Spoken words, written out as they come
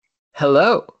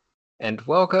Hello, and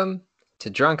welcome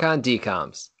to Drunk on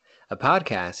Decoms, a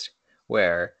podcast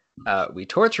where we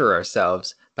torture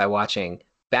ourselves by watching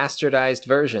bastardized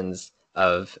versions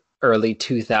of early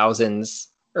 2000s,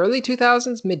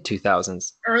 mid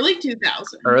 2000s, Early 2000s.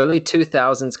 early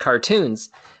 2000s cartoons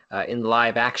in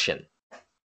live action.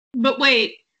 But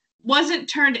wait, wasn't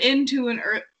turned into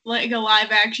a live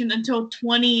action until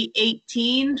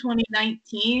 2018,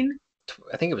 2019?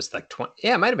 I think it was like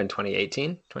it might have been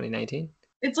 2018, 2019.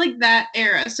 It's like that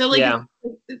era. So Yeah.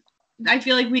 I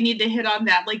feel like we need to hit on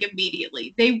that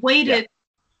immediately. They waited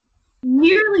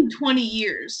nearly 20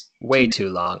 years. Way too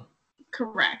long.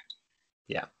 Correct.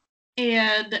 Yeah.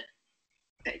 And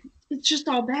it's just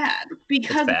all bad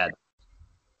because it's bad.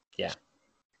 Yeah.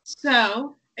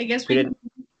 So I guess we didn't.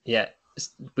 Yeah,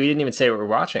 we didn't even say what we're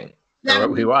watching or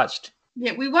what we watched.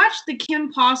 Yeah, we watched the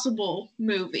Kim Possible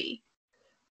movie,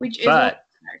 which is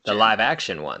the live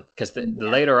action one, because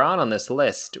later on this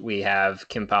list we have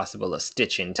Kim Possible: A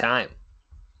Stitch in Time,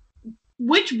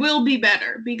 which will be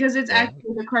better because it's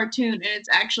actually the cartoon and it's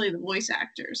actually the voice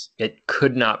actors. It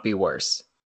could not be worse.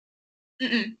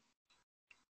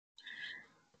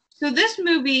 So this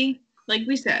movie, like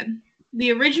we said,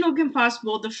 the original Kim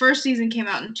Possible, the first season came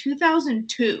out in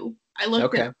 2002. I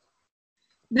looked at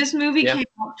this movie came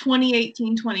out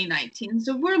 2018, 2019.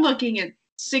 So we're looking at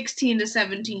 16 to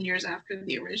 17 years after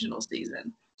the original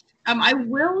season. I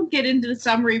will get into the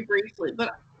summary briefly,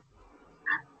 but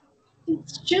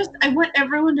it's just, I want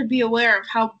everyone to be aware of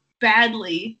how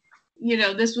badly,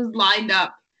 this was lined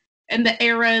up and the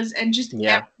eras and just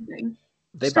everything.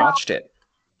 They botched it.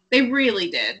 They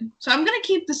really did. So I'm going to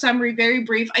keep the summary very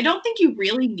brief. I don't think you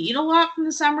really need a lot from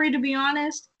the summary, to be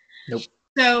honest. Nope.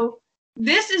 So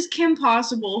this is Kim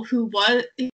Possible,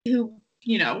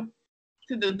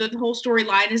 the whole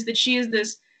storyline is that she is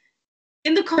this,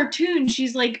 in the cartoon,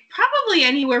 she's like probably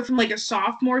anywhere from like a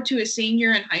sophomore to a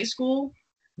senior in high school.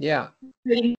 Yeah.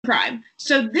 Crime.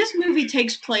 So this movie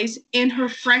takes place in her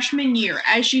freshman year,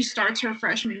 as she starts her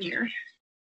freshman year.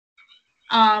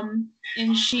 And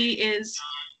she is...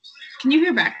 Can you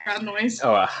hear background noise?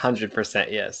 Oh,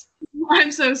 100% yes.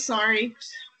 I'm so sorry.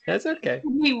 That's okay.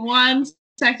 Give me 1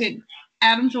 second.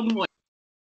 Adam, fill the voice.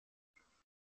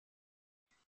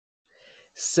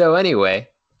 So anyway,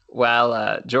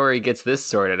 while Jory gets this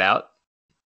sorted out,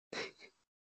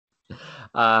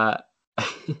 I'm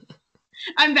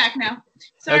back now.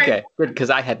 Sorry. Okay, good, because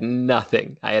I had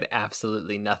nothing. I had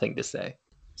absolutely nothing to say.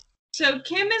 So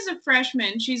Kim is a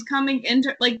freshman. She's coming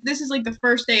into, this is the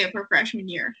first day of her freshman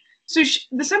year. So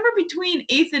the summer between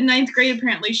 8th and 9th grade,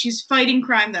 apparently, she's fighting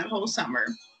crime that whole summer.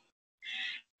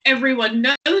 Everyone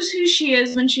knows who she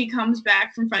is when she comes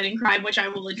back from fighting crime, which I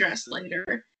will address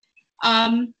later.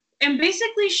 And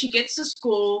basically, she gets to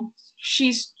school.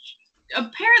 She's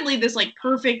apparently this,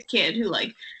 perfect kid who,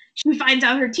 she finds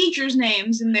out her teachers'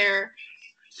 names and their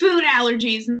food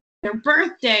allergies and their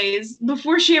birthdays.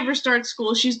 Before she ever starts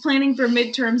school, she's planning for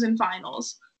midterms and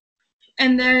finals.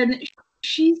 And then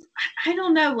I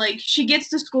don't know, she gets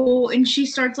to school and she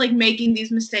starts, making these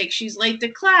mistakes. She's late to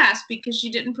class because she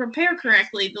didn't prepare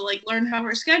correctly to, learn how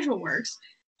her schedule works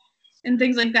and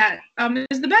things like that.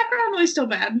 Is the background noise still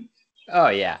bad? Oh,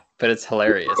 yeah, but it's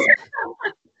hilarious.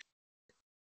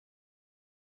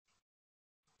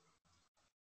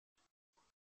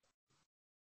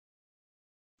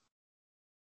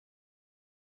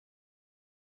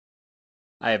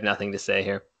 I have nothing to say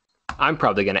here. I'm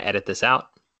probably going to edit this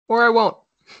out, or I won't.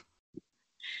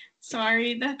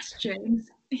 Sorry, that's James.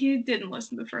 He didn't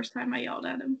listen the first time I yelled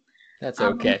at him. That's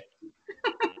okay.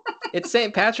 It's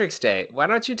St. Patrick's Day. Why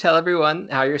don't you tell everyone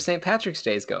how your St. Patrick's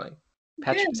Day is going?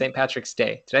 St. Patrick's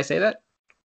Day. Did I say that?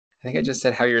 I think I just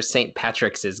said how your St.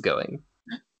 Patrick's is going.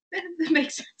 That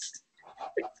makes sense.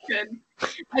 It's good.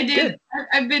 I did.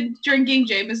 I've been drinking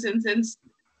Jameson since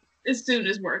as soon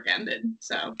as work ended.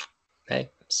 So. Hey,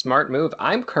 smart move.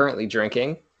 I'm currently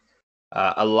drinking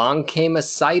Along Came a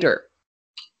Cider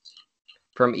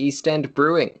from East End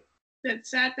Brewing. That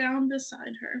sat down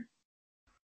beside her.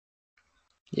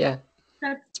 Yeah.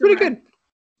 That's pretty good.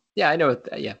 Yeah, I know.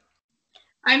 Yeah.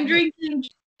 I'm drinking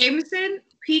Jameson,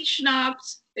 peach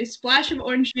schnapps, a splash of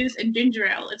orange juice, and ginger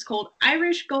ale. It's called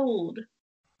Irish Gold.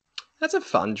 That's a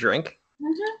fun drink.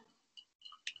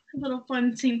 A little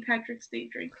fun St. Patrick's Day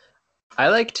drink. I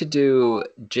like to do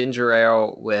ginger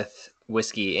ale with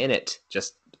whiskey in it.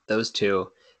 Just those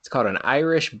two. It's called an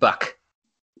Irish Buck.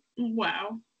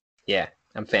 Wow. Yeah,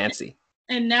 I'm fancy.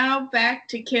 And now back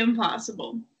to Kim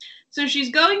Possible. So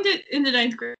she's going into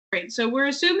 9th grade. So we're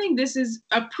assuming this is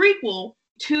a prequel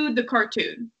to the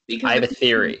cartoon. Because I have a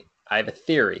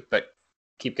theory, but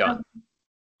keep going.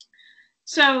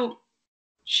 So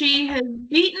She has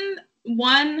beaten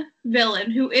one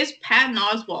villain who is Patton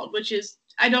Oswalt, which is,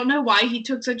 I don't know why he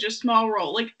took such a small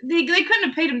role. Like, they couldn't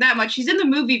have paid him that much. He's in the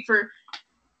movie for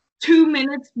 2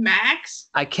 minutes max.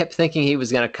 I kept thinking he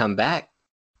was going to come back.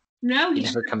 No, He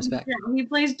never comes back. He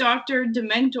plays Dr.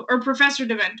 Dementor, or Professor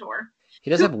Dementor. He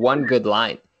does have one good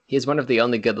line. He has one of the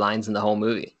only good lines in the whole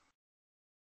movie.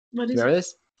 What is Remember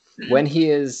this? When he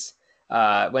is,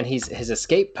 his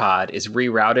escape pod is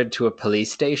rerouted to a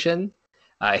police station,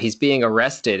 he's being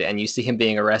arrested, and you see him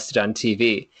being arrested on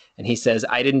TV, and he says,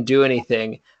 "I didn't do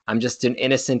anything. I'm just an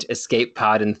innocent escape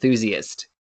pod enthusiast."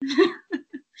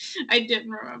 I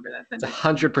didn't remember that. It's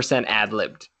 100%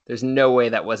 ad-libbed. There's no way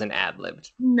that wasn't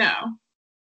ad-libbed. No.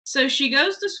 So she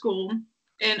goes to school,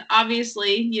 and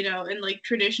obviously, you know, in like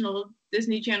traditional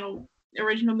Disney Channel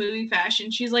original movie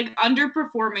fashion, she's like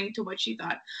underperforming to what she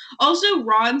thought. Also,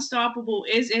 Ron Stoppable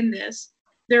is in this.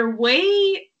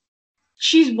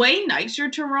 She's way nicer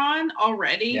to Ron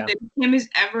already than Kim is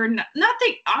ever. Not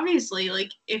that, obviously,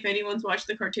 like, if anyone's watched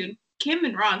the cartoon, Kim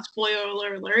and Ron,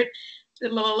 spoiler alert,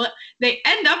 they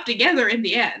end up together in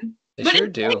the end. They but sure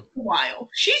it do. takes a while.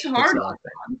 She's hard on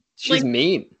Ron. She's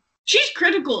mean. She's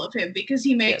critical of him because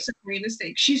he makes so many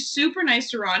mistakes. She's super nice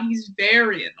to Ron. He's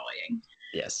very annoying.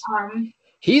 Yes.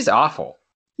 He's awful.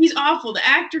 He's awful. The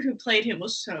actor who played him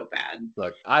was so bad.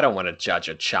 Look, I don't want to judge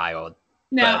a child.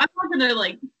 No,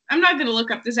 I'm not gonna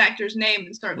look up this actor's name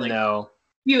and start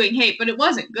viewing hate, but it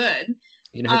wasn't good.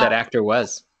 You know who that actor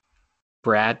was?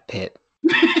 Brad Pitt.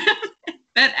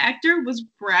 That actor was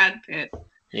Brad Pitt.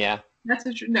 Yeah. That's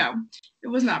a true. No, it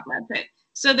was not Brad Pitt.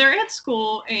 So they're at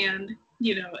school, and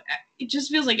you know, it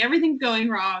just feels like everything's going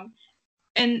wrong,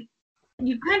 and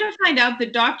you kind of find out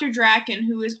that Dr. Draken,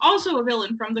 who is also a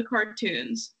villain from the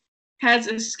cartoons, has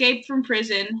escaped from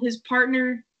prison. His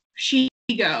partner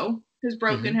Shigo has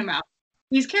broken him out.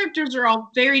 These characters are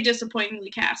all very disappointingly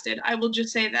casted. I will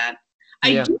just say that.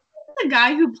 I do think the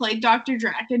guy who played Dr.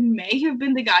 Draken may have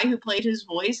been the guy who played his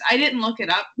voice. I didn't look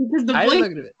it up because the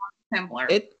voice is similar.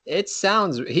 It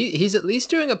sounds he's at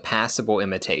least doing a passable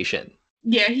imitation.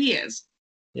 Yeah, he is.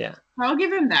 Yeah. I'll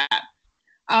give him that.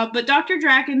 But Dr.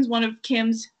 Draken's one of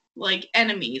Kim's like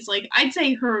enemies. Like, I'd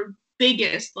say her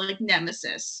biggest like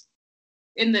nemesis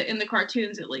in the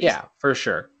cartoons, at least. Yeah, for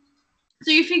sure.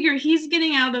 So you figure he's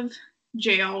getting out of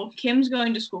jail, Kim's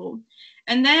going to school,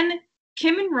 and then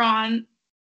Kim and Ron,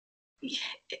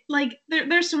 like,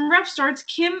 there's some rough starts.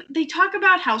 They talk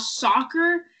about how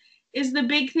soccer is the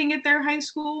big thing at their high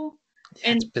school.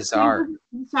 And it's bizarre.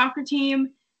 Soccer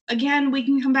team. Again, we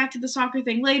can come back to the soccer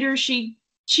thing later. She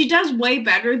does way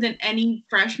better than any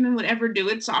freshman would ever do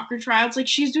at soccer tryouts. Like,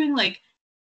 she's doing like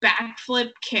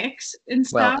backflip kicks and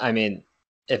stuff. Well, I mean,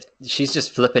 if she's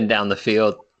just flipping down the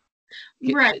field,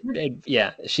 right?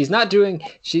 Yeah, she's not doing.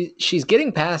 She's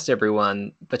getting past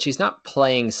everyone, but she's not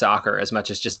playing soccer as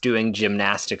much as just doing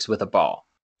gymnastics with a ball.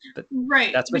 But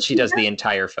right. That's what she does the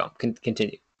entire film.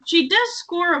 Continue. She does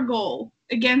score a goal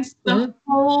against the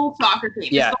whole soccer team.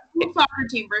 Yeah, it's the whole soccer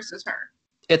team versus her.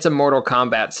 It's a Mortal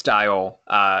Kombat style.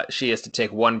 She has to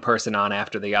take one person on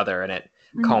after the other, and it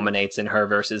culminates in her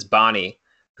versus Bonnie,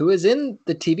 who is in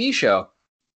the TV show.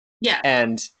 Yeah.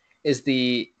 And is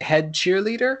the head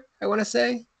cheerleader, I want to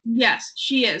say. Yes,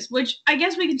 she is, which I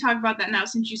guess we can talk about that now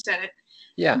since you said it.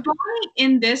 Yeah. Bonnie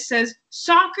in this says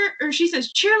she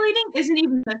says cheerleading isn't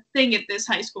even a thing at this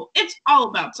high school. It's all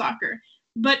about soccer.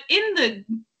 But in the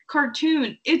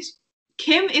cartoon,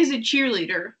 Kim is a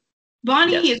cheerleader.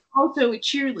 Bonnie is also a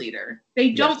cheerleader.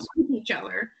 They don't like each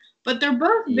other, but they're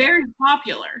both very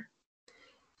popular.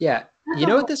 Yeah. You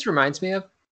know what this reminds me of?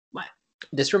 What?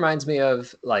 This reminds me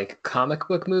of like comic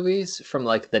book movies from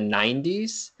like the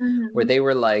 90s where they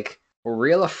were like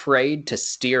real afraid to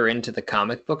steer into the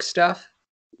comic book stuff.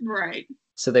 Right.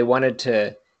 So they wanted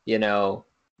to,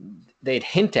 they'd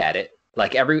hint at it.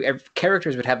 Like every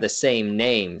characters would have the same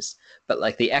names, but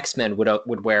like the X-Men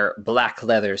would wear black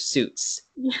leather suits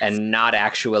and not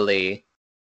actually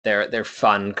their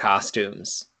fun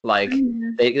costumes. Like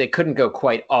they couldn't go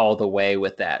quite all the way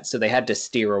with that. So they had to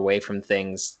steer away from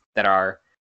things that are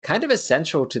kind of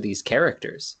essential to these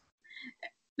characters.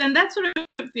 Then that's what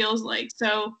it feels like.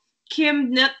 So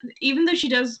Kim, even though she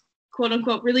does quote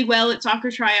unquote really well at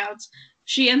soccer tryouts,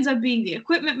 she ends up being the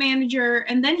equipment manager,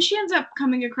 and then she ends up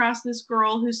coming across this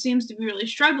girl who seems to be really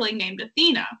struggling named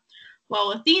Athena.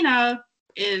 Well, Athena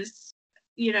is,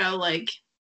 like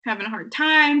having a hard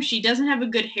time. She doesn't have a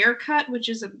good haircut, which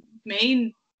is a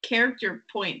main character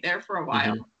point there for a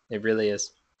while. It really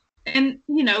is. And,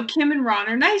 Kim and Ron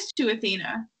are nice to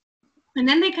Athena. And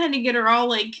then they kind of get her all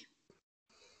like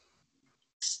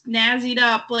snazzied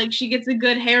up. Like, she gets a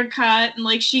good haircut, and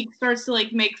like she starts to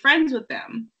like make friends with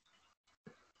them.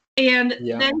 And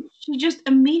then she just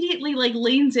immediately like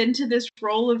leans into this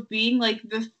role of being like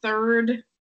the third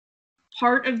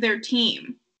part of their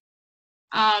team.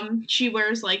 She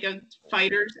wears like a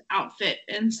fighter's outfit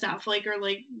and stuff, like, or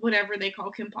like whatever they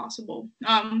call Kim Possible.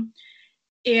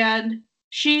 And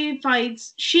she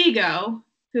fights Shigo,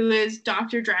 who is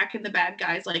Dr. Draken and the bad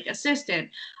guy's like assistant.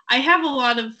 I have a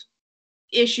lot of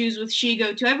issues with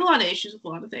Shigo too. I have a lot of issues with a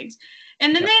lot of things.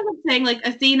 And then they end up saying like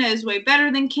Athena is way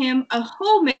better than Kim. A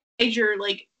whole major,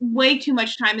 like, way too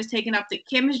much time is taken up that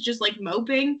Kim is just like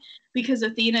moping because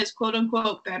Athena is quote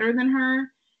unquote better than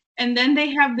her. And then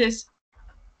they have this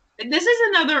is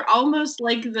another almost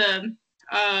like the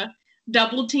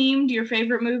Double Teamed, your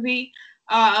favorite movie.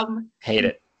 Hate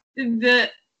it. The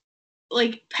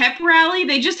like pep rally.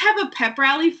 They just have a pep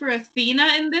rally for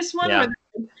Athena in this one. Yeah.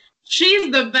 Where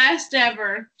she's the best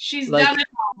ever. She's like, done it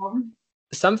all.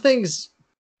 Some things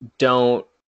don't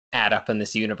add up in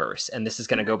this universe, and this is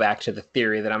going to go back to the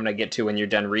theory that I'm going to get to when you're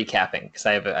done recapping, because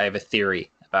I have a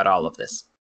theory about all of this.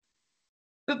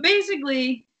 But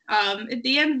basically, at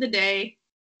the end of the day,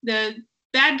 the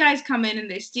bad guys come in and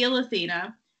they steal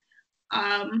Athena.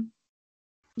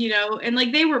 You know, and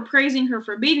like they were praising her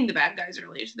for beating the bad guys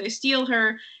earlier, so they steal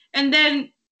her, and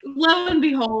then lo and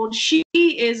behold, she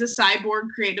is a cyborg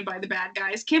created by the bad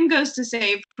guys. Kim goes to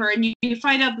save her, and you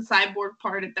find out the cyborg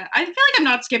part of that. I feel like I'm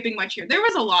not skipping much here. There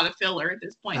was a lot of filler at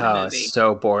this point in the movie. Oh,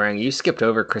 so boring. You skipped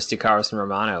over Christy Carlson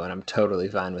Romano, and I'm totally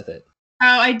fine with it.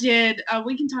 Oh, I did.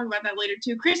 We can talk about that later,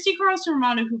 too. Christy Carlson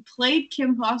Romano, who played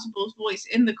Kim Possible's voice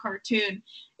in the cartoon,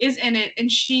 is in it,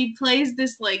 and she plays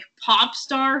this, like, pop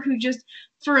star who just,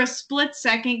 for a split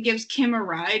second, gives Kim a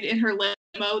ride in her limo.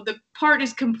 The part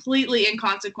is completely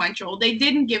inconsequential. They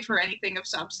didn't give her anything of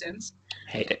substance.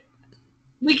 Hate it.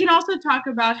 We can also talk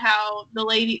about how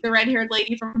the red-haired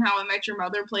lady from How I Met Your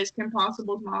Mother plays Kim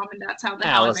Possible's mom, and that's how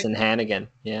Allison Hannigan,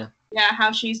 yeah. Yeah,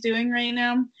 how she's doing right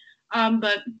now.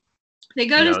 But they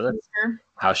go to see her.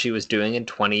 How she was doing in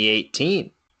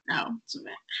 2018. No,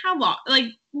 how long? Like,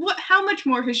 what? How much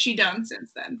more has she done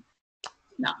since then?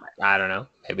 Not much. I don't know.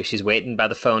 Maybe she's waiting by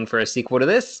the phone for a sequel to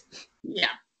this. Yeah,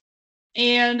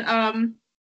 and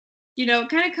you know, it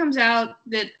kind of comes out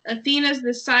that Athena's the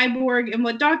cyborg, and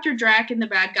what Dr. Draken, the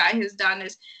bad guy, has done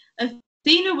is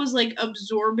Athena was like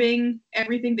absorbing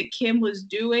everything that Kim was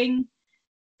doing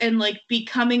and like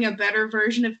becoming a better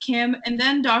version of Kim, and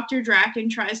then Dr. Draken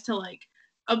tries to like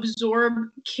absorb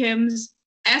Kim's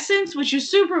essence, which is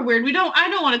super weird. I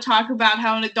don't want to talk about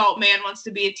how an adult man wants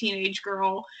to be a teenage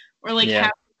girl or like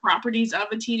have the properties of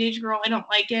a teenage girl. I don't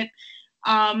like it.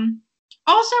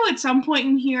 Also, at some point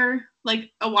in here,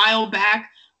 like a while back,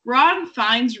 Ron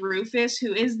finds Rufus,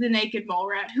 who is the naked mole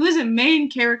rat, who is a main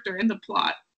character in the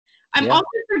plot. I'm also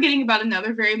forgetting about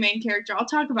another very main character. I'll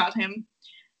talk about him.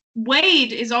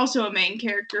 Wade is also a main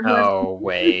character.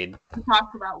 Wade. Talk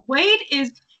about Wade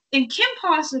is in Kim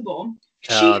Possible.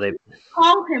 They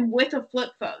call him with a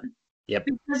flip phone. Yep.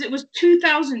 Because it was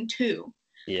 2002.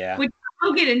 Yeah. Which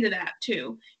I'll get into that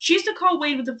too. She used to call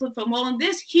Wade with a flip phone. Well, in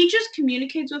this, he just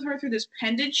communicates with her through this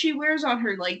pendant she wears on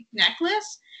her like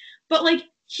necklace. But like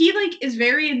he like is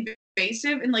very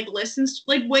invasive and like listens.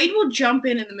 Like Wade will jump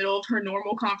in the middle of her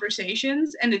normal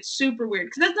conversations, and it's super weird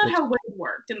because that's not how Wade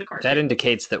worked in the cartoon. That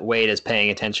indicates that Wade is paying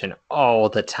attention all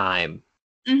the time.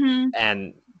 Mm-hmm.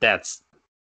 And that's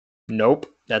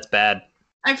bad.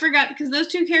 I forgot because those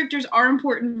two characters are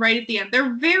important right at the end.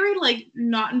 They're very like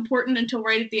not important until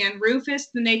right at the end. Rufus,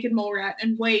 the naked mole rat,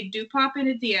 and Wade do pop in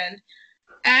at the end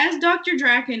as Dr.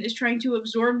 Draken is trying to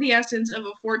absorb the essence of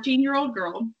a 14-year-old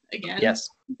girl. Again, yes,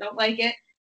 don't like it.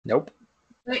 Nope.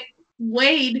 But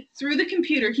Wade, through the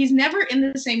computer, he's never in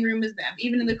the same room as them.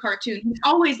 Even in the cartoon, he's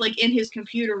always like in his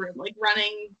computer room, like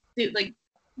running, like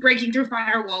breaking through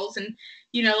firewalls, and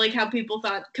you know, like how people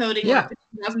thought coding worked in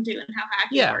 2002 and how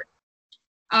hacking worked.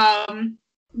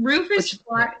 Rufus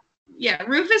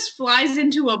flies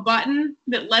into a button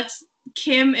that lets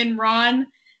Kim and Ron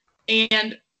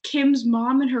and Kim's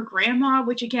mom and her grandma,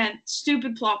 which again,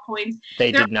 stupid plot points.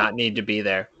 They did not need to be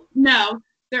there. No,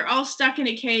 they're all stuck in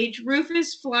a cage.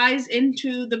 Rufus flies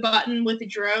into the button with the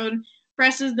drone,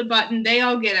 presses the button, they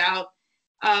all get out.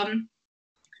 And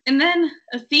then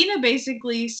Athena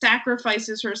basically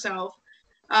sacrifices herself.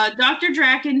 Dr.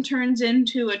 Draken turns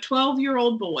into a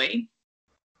 12-year-old boy.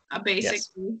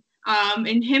 Basically. Yes.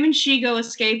 And him and Shigo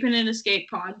escape in an escape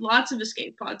pod. Lots of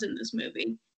escape pods in this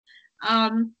movie.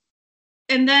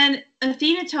 And then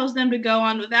Athena tells them to go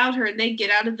on without her, and they get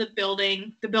out of the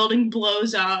building. The building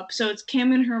blows up. So it's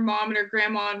Kim and her mom and her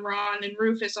grandma and Ron and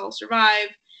Rufus all survive.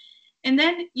 And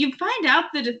then you find out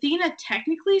that Athena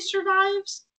technically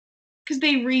survives because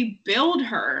they rebuild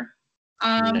her.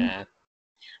 Nah.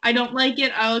 I don't like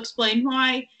it. I'll explain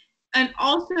why. And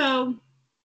also,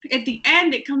 at the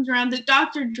end, it comes around that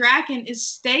Dr. Draken is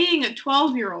staying a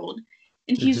 12-year-old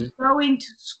and he's going to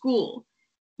school.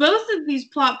 Both of these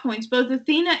plot points, both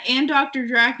Athena and Dr.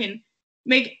 Draken,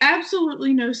 make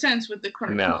absolutely no sense with the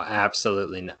cartoon. No,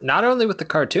 absolutely not. Not only with the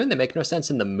cartoon, they make no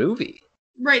sense in the movie.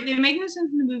 Right, they make no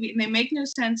sense in the movie, and they make no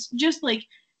sense just like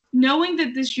knowing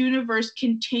that this universe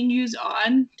continues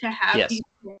on to have these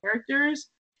characters.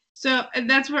 So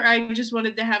that's where I just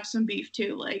wanted to have some beef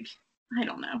too. Like, I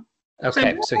don't know.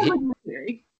 Okay, so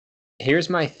here's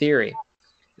my theory.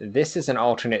 This is an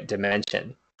alternate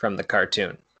dimension from the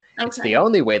cartoon. Okay. It's the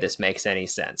only way this makes any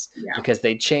sense because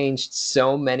they changed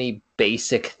so many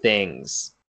basic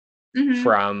things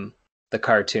from the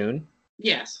cartoon.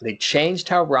 Yes. They changed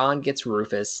how Ron gets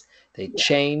Rufus. They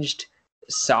changed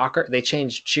soccer. They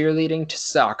changed cheerleading to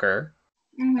soccer.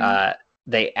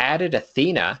 They added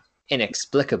Athena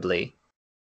inexplicably.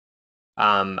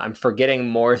 I'm forgetting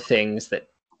more things that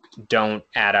don't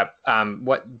add up.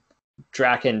 What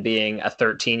Draken being a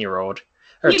 13-year-old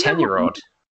or 10-year-old.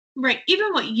 Right.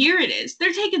 Even what year it is.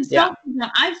 They're taking selfies on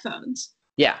iPhones.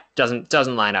 Yeah,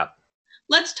 doesn't line up.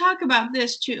 Let's talk about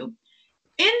this too.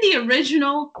 In the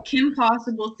original Kim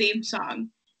Possible theme song,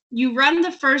 you run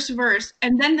the first verse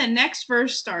and then the next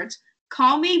verse starts.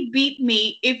 Call me, beat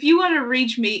me, if you want to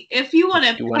reach me, if you want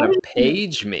to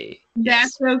page me.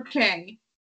 That's okay.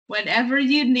 Whenever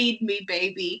you need me,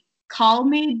 baby, call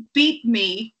me, beat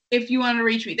me, if you want to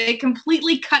reach me. They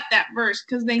completely cut that verse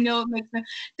because they know it makes them.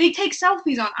 They take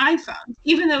selfies on iPhones,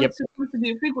 even though it's supposed to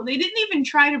be a prequel. They didn't even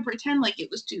try to pretend like it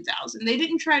was 2000. They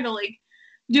didn't try to like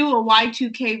do a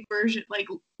Y2K version, like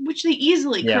which they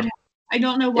easily could have. I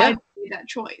don't know why they made that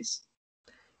choice.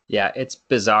 Yeah, it's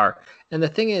bizarre. And the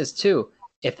thing is, too,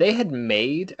 if they had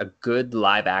made a good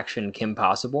live action Kim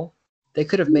Possible, they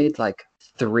could have made like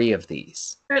 3 of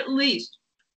these. At least.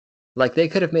 Like they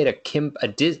could have made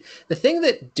the thing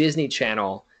that Disney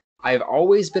Channel, I've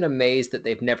always been amazed that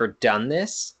they've never done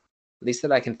this, at least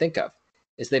that I can think of,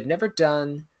 is they've never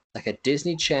done like a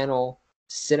Disney Channel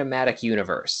cinematic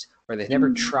universe, or they've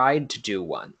never tried to do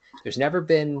one. There's never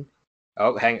been.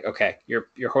 Oh, okay. You're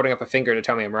holding up a finger to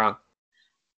tell me I'm wrong.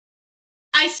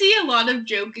 I see a lot of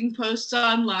joking posts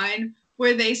online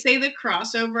where they say the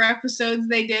crossover episodes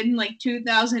they did in like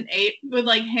 2008 with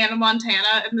like Hannah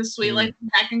Montana and the Sweet Life of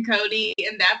Zack and Cody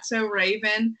and That's So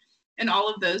Raven and all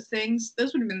of those things.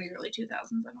 Those would have been the early 2000s. I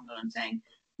don't know what I'm saying.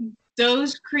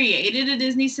 Those created a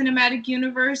Disney cinematic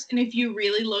universe, and if you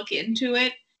really look into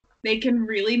it, they can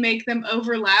really make them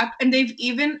overlap. And they've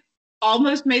even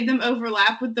almost made them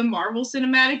overlap with the Marvel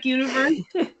Cinematic Universe.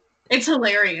 It's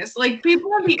hilarious. Like,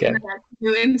 people on the internet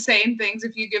do insane things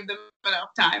if you give them enough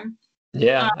time.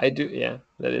 Yeah, I do. Yeah,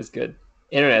 that is good.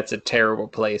 Internet's a terrible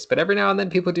place, but every now and then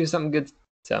people do something good.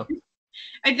 So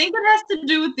I think it has to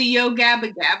do with the Yo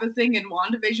Gabba Gabba thing in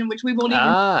WandaVision, which we won't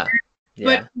even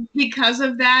But because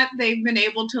of that, they've been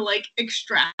able to like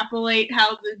extrapolate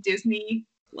how the Disney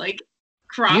like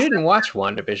cross. You didn't watch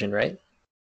WandaVision, right?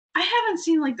 I haven't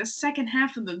seen like the second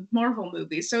half of the Marvel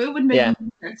movies, so it would make no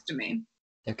sense to me.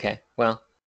 Okay, well,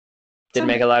 didn't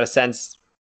make a lot of sense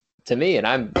to me, and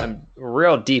I'm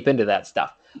real deep into that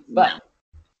stuff. But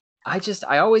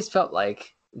I always felt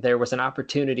like there was an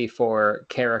opportunity for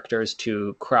characters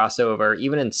to cross over,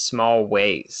 even in small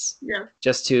ways,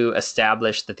 just to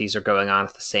establish that these are going on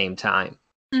at the same time.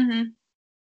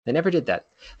 They never did that.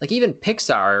 Like, even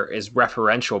Pixar is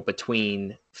referential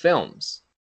between films.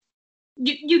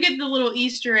 You get the little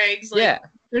Easter eggs. Like,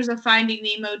 there's a Finding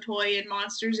Nemo toy in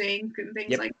Monsters, Inc. and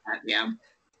things like that. Yeah.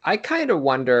 I kind of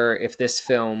wonder if this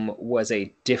film was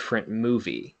a different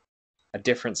movie, a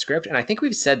different script. And I think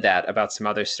we've said that about some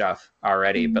other stuff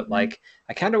already, but like,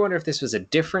 I kind of wonder if this was a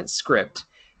different script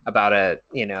about a,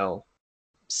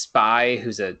 spy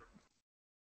who's a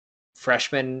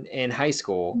freshman in high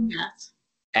school. Yes.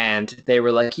 And they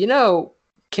were like,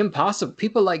 Kim Possible,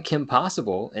 people like Kim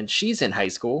Possible, and she's in high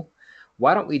school.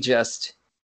 Why don't we just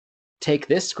take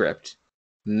this script,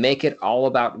 make it all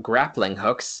about grappling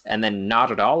hooks, and then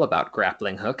not at all about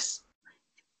grappling hooks?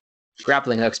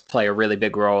 Grappling hooks play a really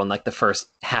big role in like the first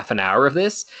half an hour of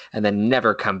this, and then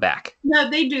never come back. No,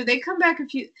 they do. They come back a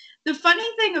few. The funny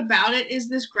thing about it is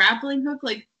this grappling hook,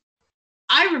 like,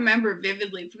 I remember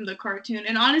vividly from the cartoon,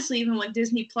 and honestly, even when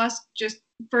Disney Plus just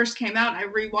first came out, I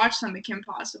rewatched some of Kim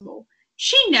Possible.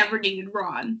 She never needed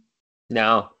Ron.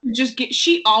 No.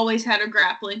 She always had a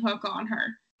grappling hook on her.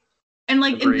 And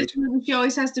like in this movie, she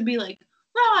always has to be like,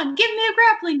 Ron, give me a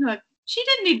grappling hook. She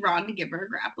didn't need Ron to give her a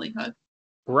grappling hook.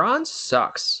 Ron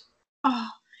sucks. Oh,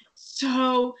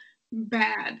 so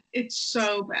bad. It's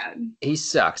so bad. He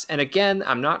sucks. And again,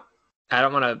 I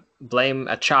don't want to blame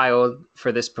a child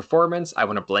for this performance. I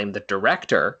want to blame the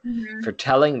director Mm-hmm. for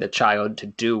telling the child to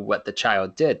do what the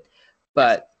child did. Yes.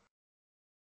 But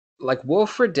like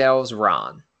Wolf Riddell's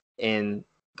Ron in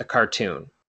the cartoon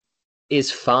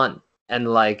is fun and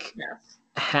like Yes.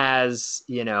 has,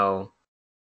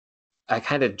 a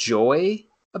kind of joy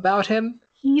about him.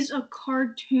 He's a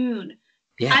cartoon.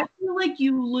 Yeah. I feel like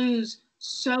you lose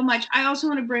so much. I also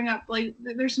want to bring up, like,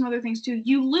 there's some other things too.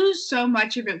 You lose so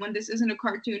much of it when this isn't a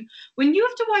cartoon. When you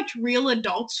have to watch real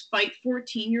adults fight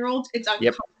 14-year-olds, it's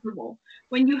Yep. uncomfortable.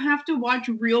 When you have to watch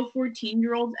real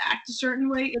 14-year-olds act a certain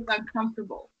way, it's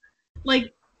uncomfortable.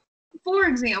 Like, for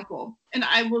example,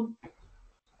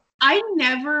 I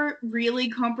never really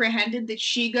comprehended that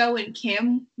Shigo and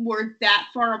Kim were that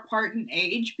far apart in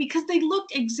age because they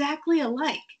looked exactly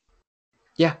alike.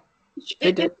 Yeah.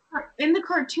 They did. In the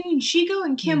cartoon, Shigo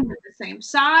and Kim were the same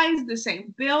size, the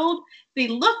same build. They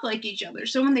looked like each other.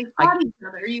 So when they fought each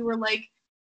other, you were like,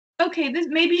 okay, this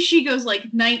maybe Shigo's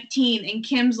like 19 and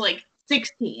Kim's like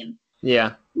 16.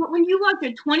 Yeah. But when you watch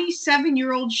a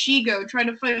 27-year-old Shigo try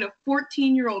to fight a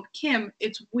 14-year-old Kim,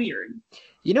 it's weird.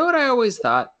 You know what I always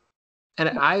thought?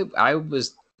 And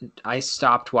I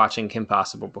stopped watching Kim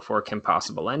Possible before Kim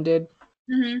Possible ended.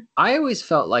 Mm-hmm. I always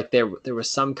felt like there was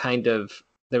going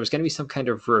to be some kind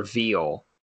of reveal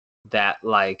that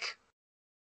like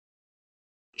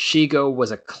Shigo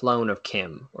was a clone of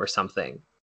Kim or something.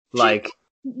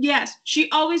 Yes, she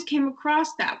always came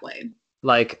across that way.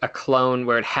 Like a clone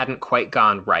where it hadn't quite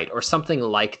gone right or something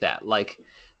like that. Like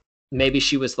maybe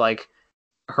she was like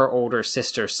her older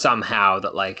sister somehow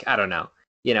that like, I don't know.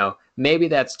 Maybe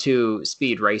that's too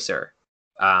Speed Racer.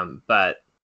 But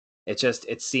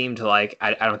it seemed like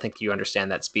I don't think you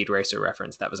understand that Speed Racer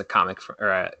reference. That was a comic or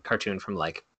a cartoon from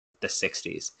like the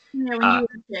 60s. Yeah, when you were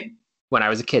a kid. When I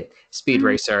was a kid, Speed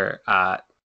Racer, are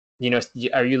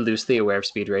you loosely aware of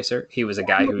Speed Racer? He was a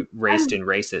guy who raced in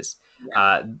races.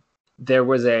 Yeah. There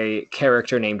was a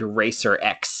character named Racer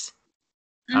X,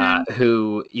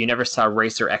 who you never saw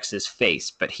Racer X's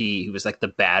face, but he was like the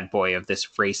bad boy of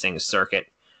this racing circuit.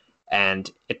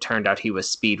 And it turned out he was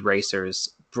Speed Racer's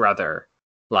brother,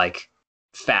 like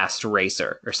Fast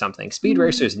Racer or something. Speed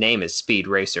Racer's name is Speed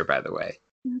Racer, by the way.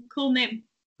 Cool name.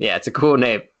 Yeah, it's a cool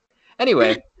name.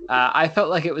 Anyway, I felt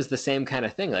like it was the same kind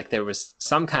of thing. Like there was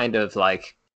some kind of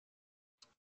like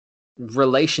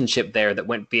relationship there that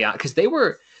went beyond, because they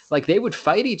would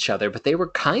fight each other, but they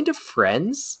were kind of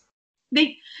friends.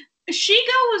 Shigo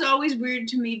was always weird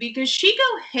to me because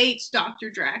Shigo hates Dr.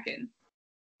 Draken.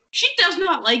 She does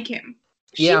not like him.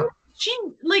 She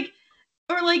like,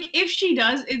 or like if she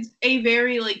does, it's a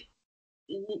very like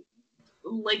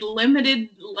limited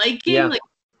liking. Yeah. Like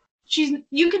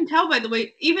you can tell by the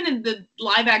way, even in the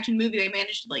live action movie, they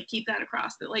managed to like keep that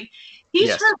across that like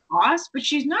he's her boss, but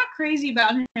she's not crazy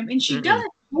about him, and she doesn't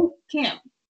hate Kim.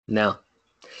 No.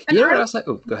 And you know what else?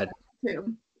 Oh, go ahead.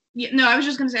 Too. Yeah, no, I was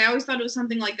just gonna say I always thought it was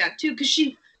something like that too, because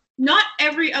not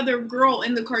every other girl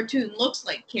in the cartoon looks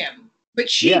like Kim, but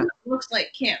she looks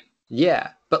like Kim.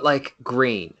 Yeah, but like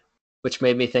green, which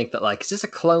made me think that like, is this a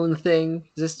clone thing?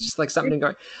 Is this just like something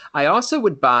going? I also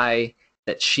would buy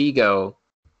that Shigo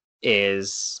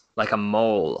is like a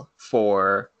mole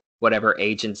for whatever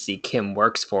agency Kim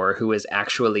works for, who is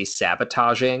actually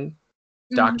sabotaging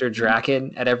Dr.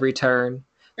 Draken at every turn,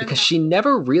 because she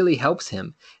never really helps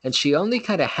him, and she only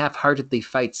kind of half-heartedly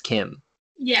fights Kim.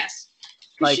 Yes,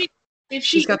 like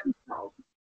she's got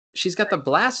the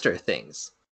blaster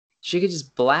things. She could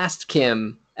just blast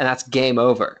Kim, and that's game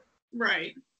over.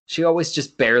 Right. She always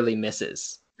just barely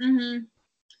misses. Mm-hmm.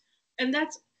 And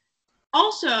that's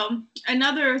also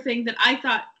another thing that I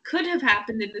thought could have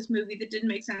happened in this movie that didn't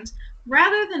make sense.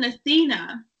 Rather than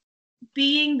Athena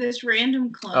being this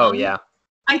random clone. Oh, yeah.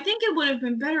 I think it would have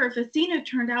been better if Athena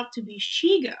turned out to be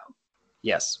Shigo.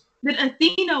 Yes. That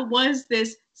Athena was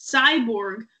this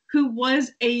cyborg who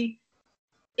was a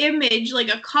image,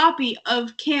 like a copy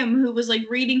of Kim, who was like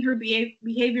reading her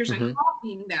behaviors and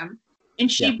copying them,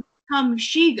 and she becomes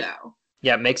Shigo.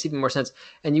 Yeah, it makes even more sense.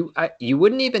 And you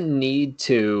wouldn't even need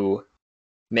to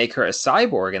make her a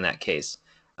cyborg in that case.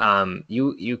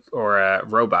 You or a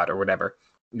robot or whatever.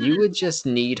 You would just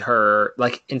need her,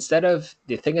 like, instead of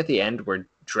the thing at the end where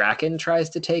Draken tries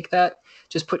to take that,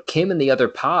 just put Kim in the other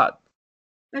pod.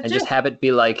 Just have it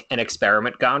be like an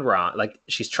experiment gone wrong. Like,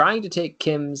 she's trying to take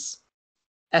Kim's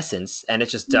essence and it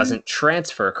just doesn't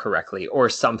transfer correctly or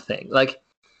something. Like,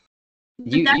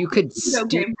 you could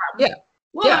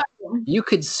you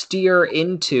could steer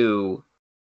into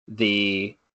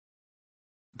the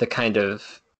the kind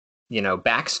of,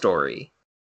 backstory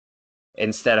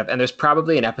instead of, and there's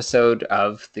probably an episode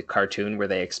of the cartoon where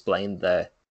they explain the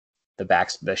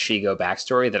Shigo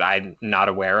backstory that I'm not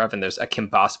aware of, and there's a Kim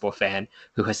Possible fan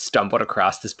who has stumbled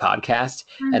across this podcast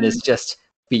and is just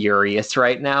furious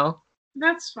right now.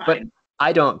 That's fine. But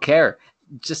I don't care.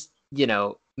 Just,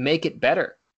 make it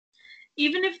better.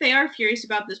 Even if they are furious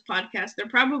about this podcast, they're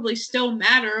probably still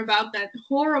madder about that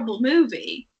horrible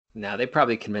movie. No, they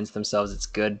probably convinced themselves it's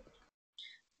good.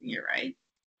 You're right.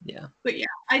 Yeah. But yeah,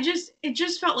 it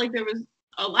just felt like there was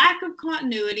a lack of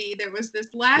continuity. There was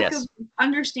this lack of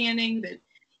understanding that,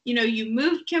 you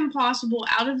moved Kim Possible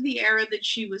out of the era that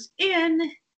she was in.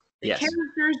 The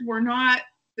characters were not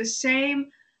the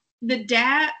same. The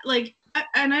dad,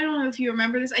 and I don't know if you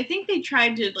remember this, I think they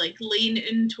tried to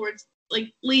lean towards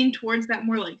that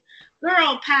more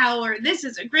girl power. This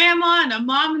is a grandma and a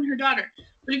mom and her daughter.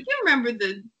 But if you remember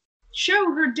the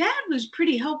show, her dad was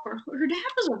pretty helpful. Her dad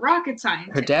was a rocket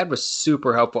scientist. Her dad was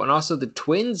super helpful. And also the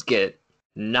twins get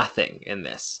nothing in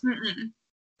this. Mm-mm.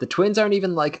 The twins aren't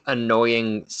even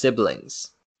annoying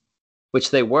siblings,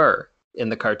 which they were in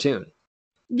the cartoon.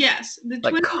 Yes. The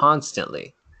twins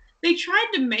constantly. They tried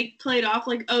to play it off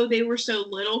they were so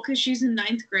little because she's in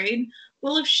 9th grade.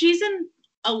 Well, if she's in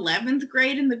 11th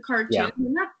grade in the cartoon,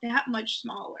 they're not that much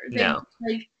smaller. No.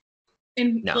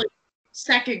 In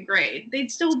 2nd grade,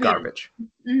 they'd still be garbage.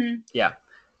 Mm-hmm. Yeah.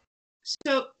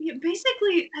 So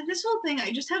basically, this whole thing,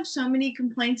 I just have so many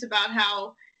complaints about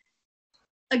how.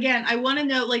 Again, I want to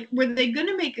know, were they going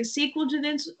to make a sequel to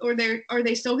this, or are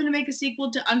they still going to make a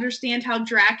sequel to understand how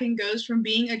Draken goes from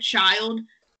being a child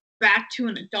back to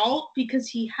an adult? Because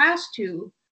he has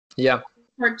to. Yeah.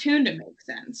 Cartoon to make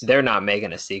sense. They're not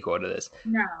making a sequel to this.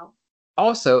 No.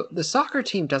 Also, the soccer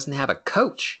team doesn't have a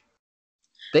coach.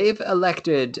 They've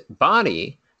elected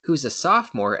Bonnie, who's a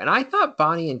sophomore, and I thought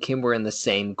Bonnie and Kim were in the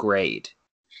same grade.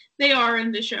 They are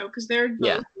in the show because they're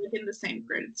both in the same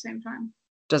grade at the same time.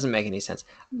 Doesn't make any sense.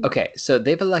 Okay, so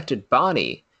they've elected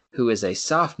Bonnie, who is a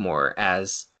sophomore,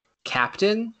 as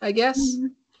captain, I guess,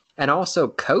 and also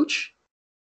coach.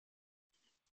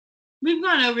 We've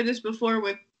gone over this before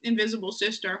with Invisible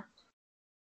Sister.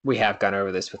 We have gone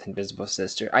over this with Invisible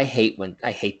Sister. I hate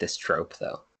this trope,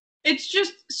 though. It's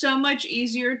just so much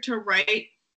easier to write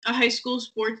a high school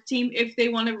sports team if they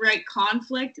want to write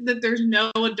conflict, that there's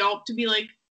no adult to be like,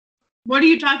 what are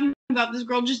you talking about? This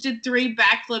girl just did 3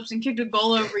 backflips and kicked a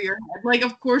goal over your head.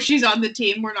 Of course she's on the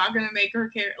team. We're not going to make her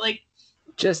care.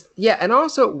 And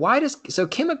also, so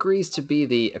Kim agrees to be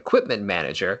the equipment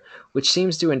manager, which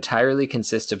seems to entirely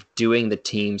consist of doing the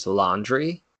team's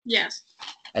laundry. Yes.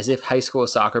 As if high school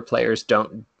soccer players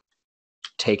don't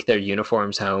take their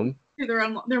uniforms home.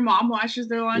 Their mom washes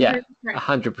their laundry. Yeah,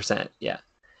 100%. Yeah.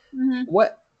 Mm-hmm.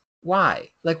 What?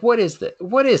 Why? What is this?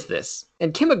 What is this?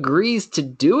 And Kim agrees to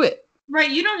do it. Right.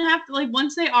 You don't have to,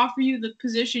 once they offer you the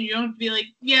position, you don't have to be like,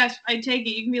 yes, I take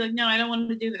it. You can be like, no, I don't want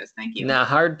to do this. Thank you. Nah,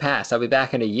 hard pass. I'll be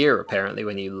back in a year, apparently,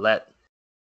 when you let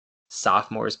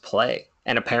sophomores play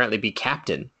and apparently be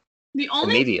captain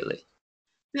immediately.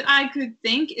 That I could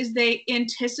think is they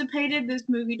anticipated this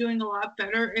movie doing a lot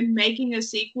better and making a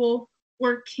sequel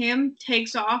where Kim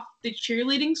takes off the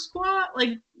cheerleading squad,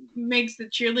 makes the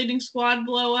cheerleading squad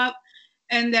blow up,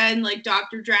 and then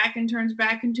Dr. Draken turns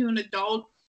back into an adult,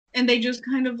 and they just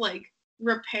kind of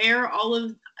repair all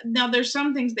of. Now there's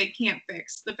some things they can't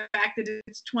fix. The fact that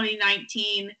it's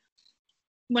 2019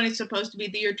 when it's supposed to be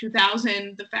the year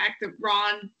 2000, the fact that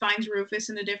Ron finds Rufus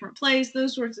in a different place,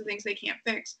 those sorts of things they can't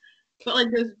fix.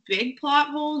 But those big plot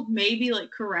holes, maybe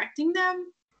correcting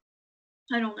them,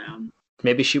 I don't know.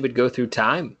 Maybe she would go through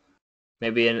time.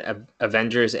 Maybe an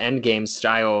Avengers Endgame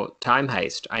style time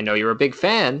heist. I know you're a big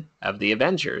fan of the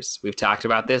Avengers. We've talked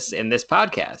about this in this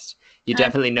podcast. You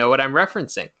definitely know what I'm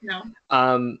referencing.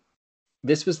 No.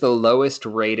 This was the lowest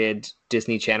rated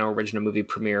Disney Channel original movie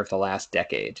premiere of the last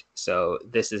decade. So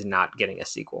this is not getting a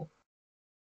sequel.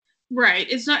 Right.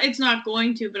 It's not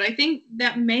going to, but I think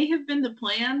that may have been the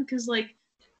plan because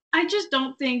I just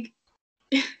don't think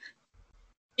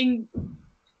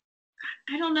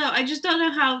I don't know. I just don't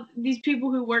know how these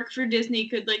people who work for Disney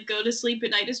could go to sleep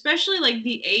at night, especially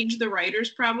the age the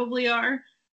writers probably are.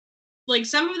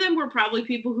 Some of them were probably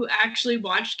people who actually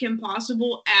watched Kim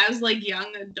Possible as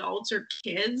young adults or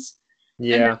kids.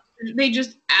 Yeah. And they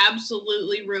just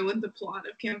absolutely ruined the plot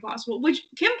of Kim Possible, which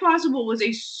Kim Possible was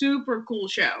a super cool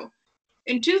show.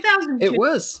 In 2002. It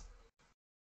was.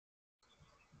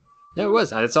 No, it was.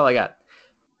 That's all I got.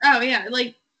 Oh, yeah.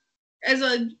 As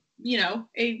a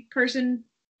person,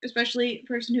 especially a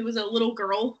person who was a little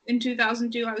girl in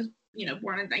 2002, I was,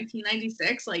 born in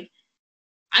 1996.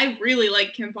 I really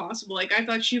like Kim Possible. Like, I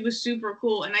thought she was super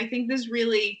cool, and I think this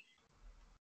really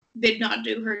did not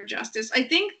do her justice. I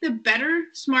think the better,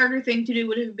 smarter thing to do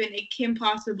would have been a Kim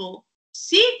Possible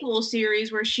sequel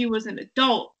series where she was an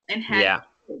adult and had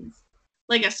kids.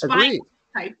 Like a spy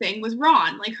type thing with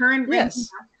Ron. Like her and yes.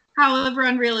 However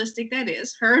unrealistic that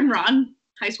is. Her and Ron,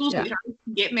 high school sweethearts,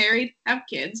 get married, have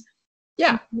kids.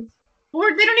 Yeah. Or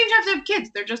they don't even have to have kids.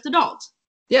 They're just adults.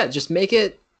 Yeah, just make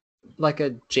it like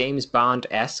a James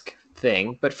Bond-esque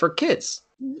thing, but for kids.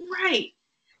 Right.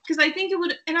 Because I think it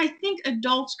would, and I think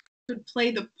adults could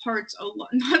play the parts a lot.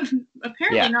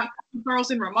 Not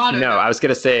Carlson Romano. No, I was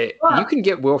going to say, you can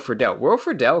get Will Friedle. Will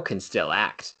Friedle can still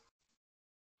act.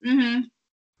 Mm-hmm.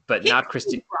 But not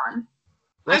Christy. Ron.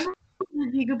 I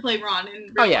believe he could play Ron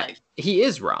in real life. He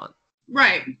is Ron.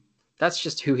 Right. That's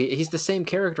just who he's the same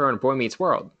character on Boy Meets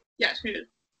World. Yes, he is.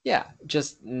 Yeah,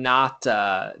 just not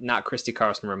Christy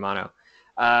Carlson Romano.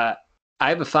 I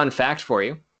have a fun fact for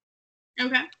you.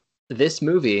 Okay. This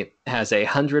movie has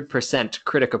 100%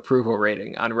 critic approval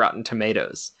rating on Rotten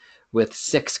Tomatoes, with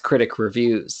 6 critic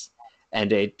reviews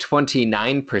and a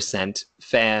 29%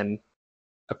 fan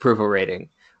approval rating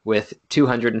with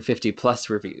 250 plus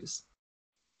reviews.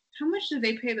 How much do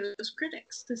they pay those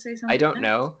critics to say something? I don't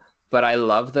know, but I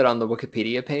love that on the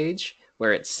Wikipedia page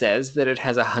where it says that it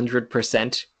has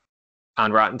 100%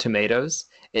 on Rotten Tomatoes,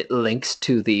 it links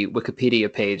to the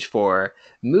Wikipedia page for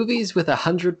movies with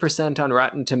 100% on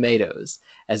Rotten Tomatoes,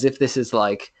 as if this is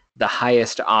like the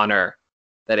highest honor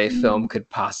that a film could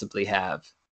possibly have.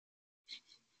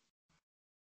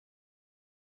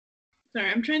 Sorry,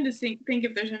 I'm trying to think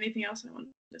if there's anything else I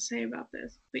wanted to say about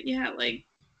this. But yeah, like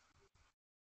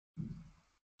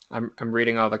I'm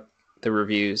reading all the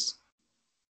reviews.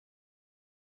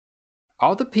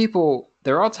 All the people,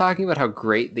 they're all talking about how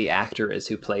great the actor is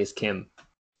who plays Kim.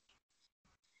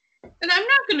 And I'm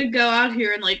not going to go out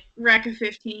here and like wreck a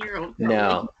 15-year-old.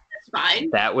 No. That's fine.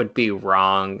 That would be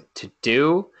wrong to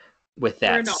do. With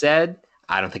that said,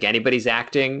 I don't think anybody's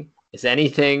acting is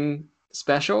anything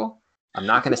special. I'm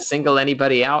not going to single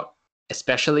anybody out,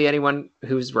 especially anyone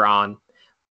who's Ron.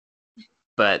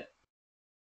 But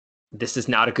this is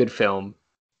not a good film.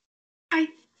 I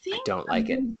don't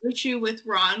like it. The issue with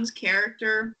Ron's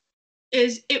character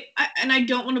is it, and I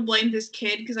don't want to blame this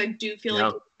kid because I do feel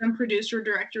like some producer or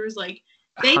director was like,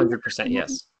 100%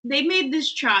 yes. They made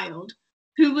this child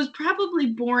who was probably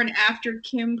born after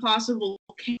Kim Possible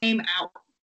came out,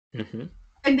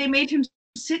 and they made him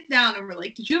sit down and were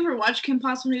like, "Did you ever watch Kim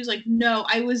Possible?" And he was like, "No,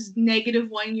 I was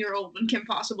 -1 year old when Kim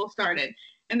Possible started."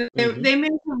 And they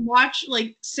made him watch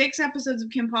like 6 episodes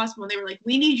of Kim Possible, and they were like,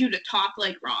 "We need you to talk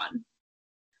like Ron."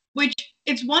 Which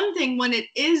it's one thing when it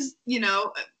is,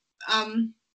 the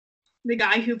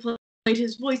guy who played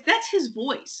his voice. That's his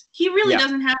voice. He really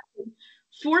doesn't have to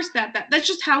force that. That's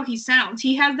just how he sounds.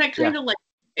 He has that kind of like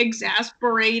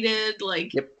exasperated,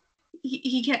 like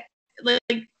he can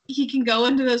he can go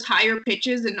into those higher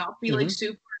pitches and not be like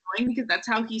super annoying because that's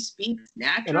how he speaks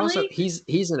naturally. And also,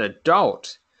 he's an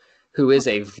adult who is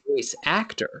a voice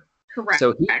actor. Correct.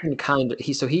 So he can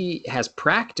he has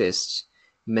practiced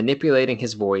manipulating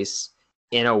his voice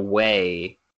in a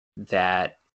way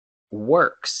that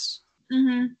works.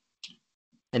 And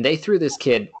they threw this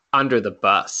kid under the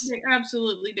bus. They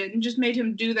absolutely did, and just made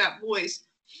him do that voice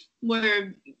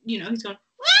where he's going.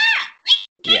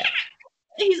 Yeah.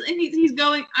 He's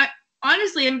going.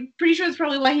 Honestly, I'm pretty sure that's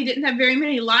probably why he didn't have very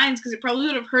many lines, because it probably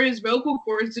would have hurt his vocal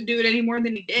cords to do it any more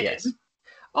than he did. Yes.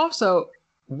 Also,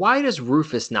 why does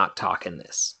Rufus not talk in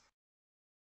this?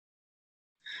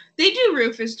 They do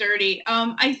Rufus dirty.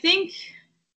 I think,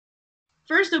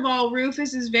 first of all,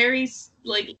 Rufus is very,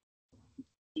 like,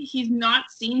 he's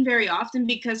not seen very often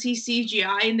because he's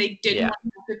CGI, and they didn't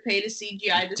want to pay to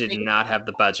CGI. Did not have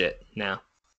the budget, no.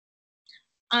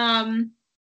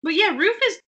 But yeah,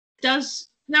 Rufus does.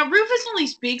 Now, Rufus only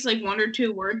speaks like 1 or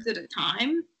 2 words at a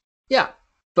time. Yeah,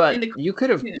 but you could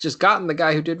have just gotten the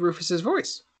guy who did Rufus's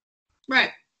voice.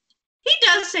 Right. He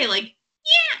does say, like,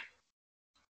 yeah.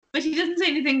 But he doesn't say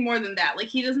anything more than that. Like,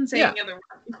 he doesn't say any other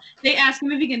words. They ask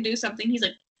him if he can do something. He's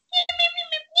like,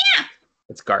 yeah.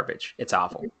 It's garbage. It's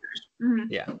awful.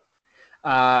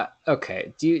 Yeah.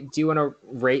 Okay. Do you want to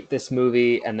rate this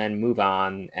movie and then move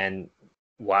on and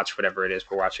watch whatever it is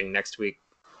we're watching next week?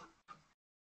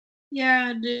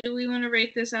 Yeah. Do we want to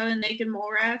rate this out of Naked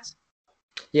Mole Rats?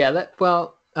 Yeah.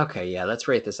 Okay. Yeah. Let's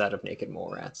rate this out of Naked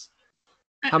Mole Rats.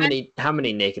 How many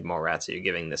Naked Mole Rats are you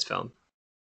giving this film?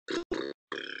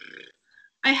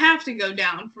 I have to go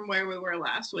down from where we were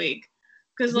last week,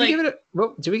 because did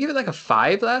we give it like a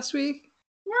 5 last week?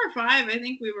 4 or 5. I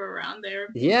think we were around there.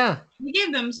 Yeah. We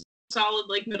gave them solid,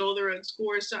 like, middle of the road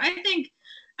scores. So I think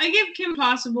I give Kim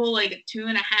Possible like a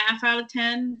 2.5 out of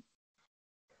 10.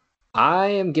 I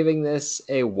am giving this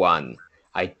a 1.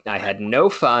 I had no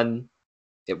fun.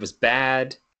 It was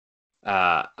bad.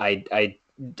 I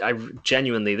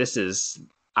genuinely,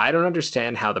 I don't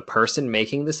understand how the person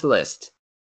making this list,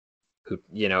 who,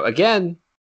 again,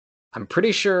 I'm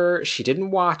pretty sure she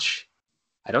didn't watch.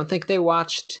 I don't think they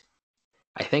watched.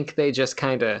 I think they just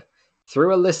kind of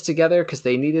threw a list together because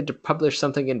they needed to publish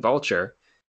something in Vulture.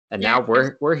 And now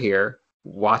we're here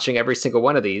watching every single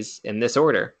one of these in this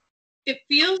order. It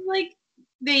feels like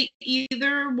they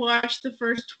either watched the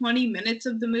first 20 minutes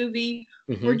of the movie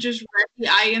or just read the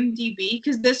IMDb.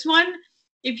 Because this one,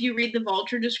 if you read the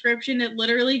Vulture description, it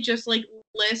literally just like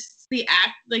lists the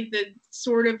the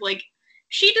sort of like,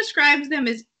 she describes them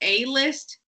as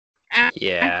A-list actors.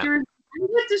 I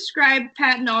would describe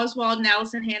Patton Oswalt and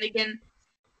Allison Hannigan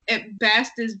at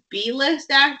best as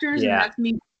B-list actors, and that's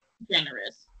me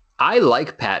generous. I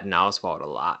like Patton Oswalt a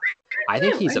lot. I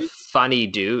think he's a funny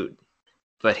dude,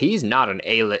 but he's not an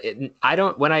A-list. I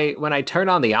don't. When I turn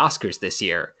on the Oscars this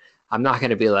year, I'm not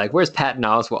going to be like, "Where's Patton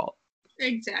Oswalt?"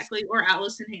 Exactly, or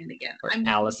Allison Hannigan.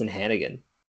 Allison Hannigan.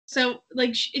 So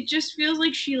like, it just feels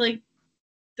like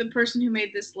the person who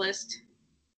made this list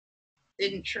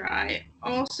didn't try.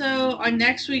 Also, on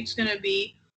next week's going to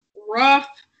be rough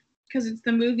because it's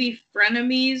the movie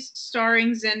Frenemies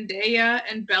starring Zendaya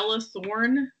and Bella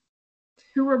Thorne,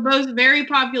 who were both very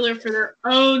popular for their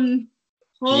own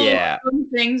own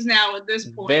things now at this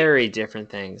point. Very different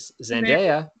things.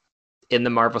 Zendaya in the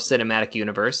Marvel Cinematic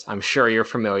Universe, I'm sure you're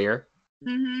familiar.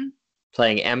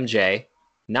 Playing MJ,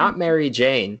 not Mary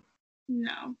Jane.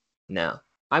 No.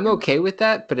 I'm okay with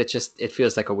that, but it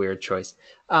feels like a weird choice.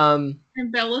 And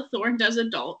Bella Thorne does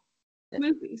adult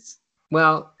movies.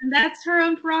 Well, and that's her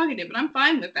own prerogative, and I'm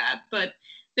fine with that. But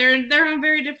they're on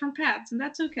very different paths, and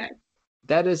that's okay.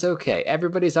 That is okay.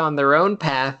 Everybody's on their own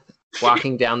path,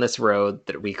 walking down this road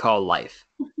that we call life.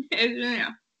 Yeah,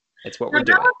 it's what we're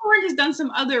doing. Bella Thorne has done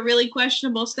some other really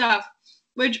questionable stuff,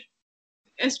 which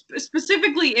is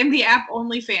specifically in the app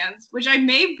OnlyFans, which I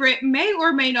may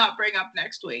or may not bring up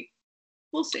next week.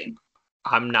 We'll see.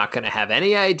 I'm not going to have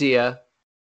any idea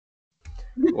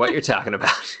what you're talking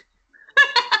about.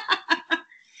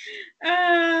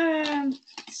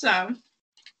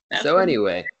 So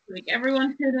anyway,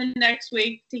 everyone tune in next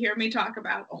week to hear me talk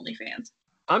about OnlyFans.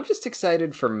 I'm just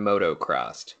excited for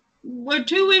Motocrossed. We're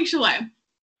 2 weeks away.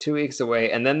 2 weeks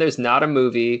away, and then there's not a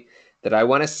movie that I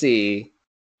want to see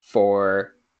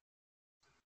for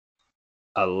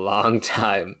a long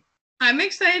time. I'm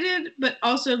excited, but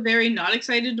also very not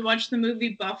excited to watch the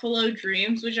movie Buffalo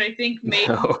Dreams, which I think may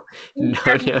no.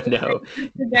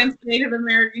 against Native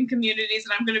American communities,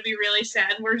 and I'm going to be really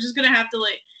sad. We're just going to have to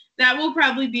that will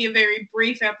probably be a very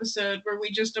brief episode where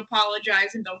we just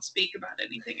apologize and don't speak about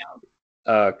anything else.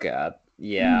 Oh God,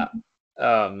 yeah.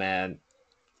 Oh man,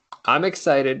 I'm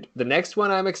excited. The next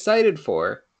one I'm excited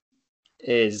for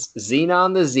is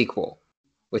Xenon the Sequel,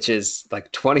 which is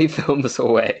like 20 films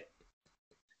away.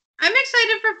 I'm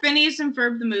excited for Phineas and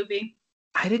Ferb the movie.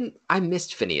 I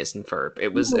missed Phineas and Ferb.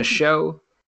 It was a show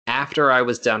after I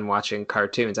was done watching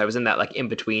cartoons. I was in that like in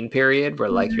between period where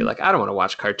like you're like, I don't want to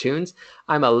watch cartoons.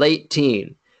 I'm a late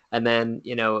teen. And then,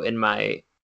 in my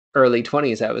early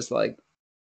 20s, I was like,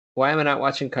 why am I not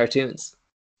watching cartoons?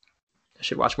 I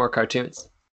should watch more cartoons.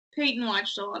 Peyton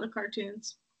watched a lot of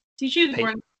cartoons. She was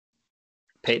born.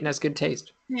 Peyton has good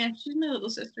taste. Yeah, she's my little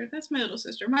sister. That's my little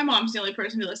sister. My mom's the only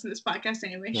person who listens to this podcast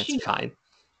anyway. That's fine.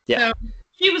 Yeah. So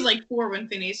she was like 4 when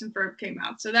Phineas and Ferb came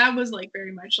out. So that was like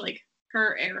very much like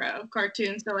her era of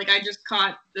cartoons. So like I just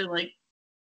caught the like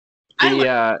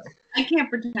I can't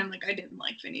pretend like I didn't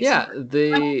like Phineas. Yeah,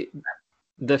 the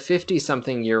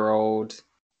 50-something-year-old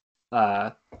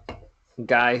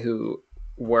guy who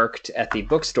worked at the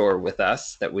bookstore with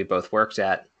us that we both worked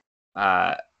at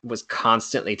was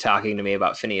constantly talking to me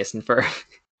about Phineas and Ferb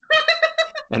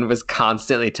and was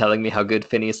constantly telling me how good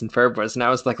Phineas and Ferb was. And I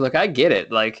was like, look, I get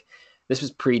it. Like, this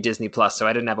was pre-Disney Plus, so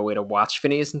I didn't have a way to watch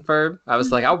Phineas and Ferb. I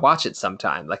was like, I'll watch it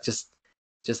sometime. Like, just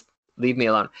leave me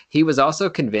alone. He was also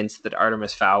convinced that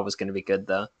Artemis Fowl was going to be good,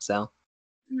 though. So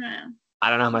I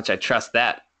don't know how much I trust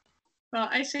that. Well,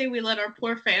 I say we let our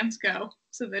poor fans go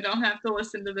so they don't have to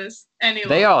listen to this anyway.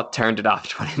 They all turned it off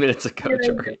 20 minutes ago,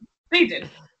 Jory. They did.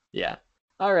 Yeah.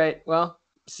 All right. Well,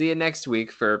 see you next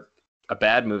week for a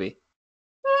bad movie.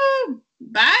 Woo!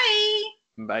 Bye.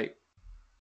 Bye.